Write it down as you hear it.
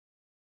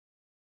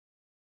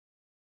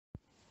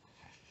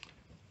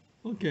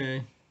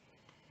Okay,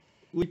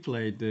 we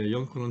played the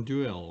Yoncollon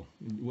Duel.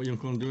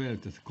 Yoncollon Duel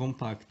is a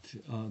compact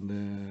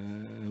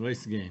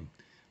race game,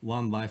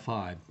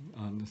 1x5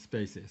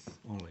 spaces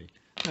only.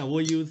 Now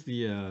we'll use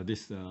the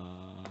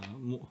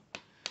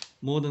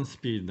modern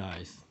speed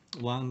dice,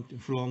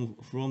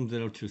 from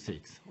 0 to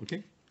 6.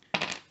 Okay,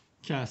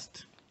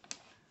 cast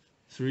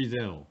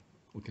 3-0.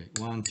 Okay,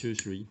 1, 2,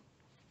 3.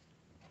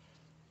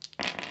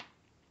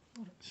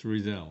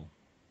 3-0.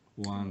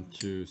 1,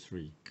 2,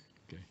 3.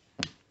 Okay.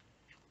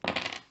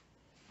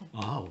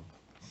 Oh,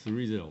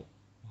 3-0. 1,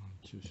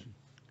 2, 3.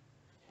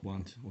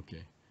 1, 2,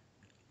 okay.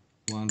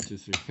 1, 2,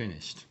 3,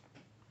 finished.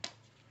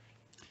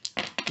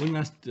 We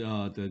must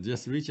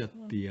just reach at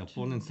the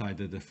opponent's side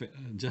of the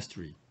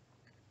gestury.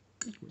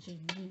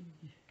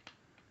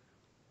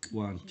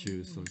 1,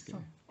 2, so okay.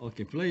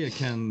 Okay, player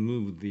can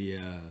move the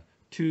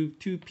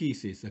two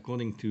pieces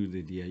according to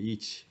the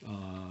each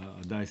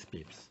dice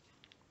pips.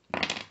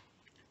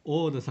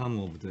 Or the sum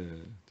of the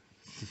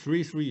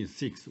 3, 3,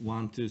 6,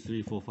 1, 2,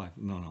 3, 4, 5.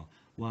 No.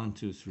 1,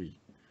 2, 3.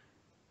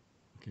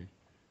 Okay.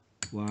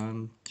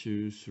 1,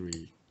 2,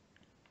 3.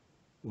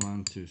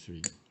 1, 2,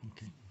 3.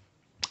 Okay.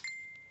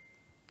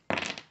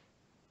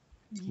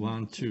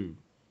 1, 2.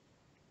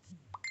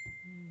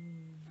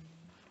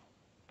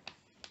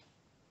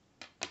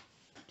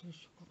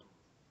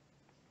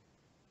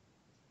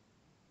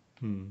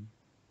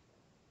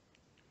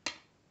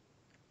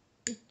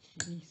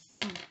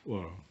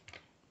 Well,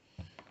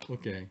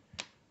 okay.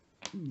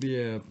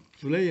 The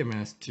player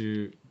has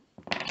to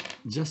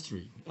just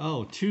read.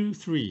 Oh, 2,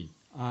 3.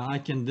 I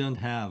don't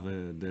have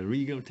the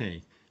regal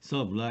take.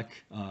 So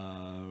black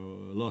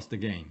lost the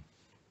game.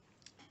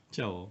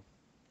 Ciao.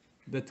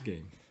 That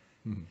game.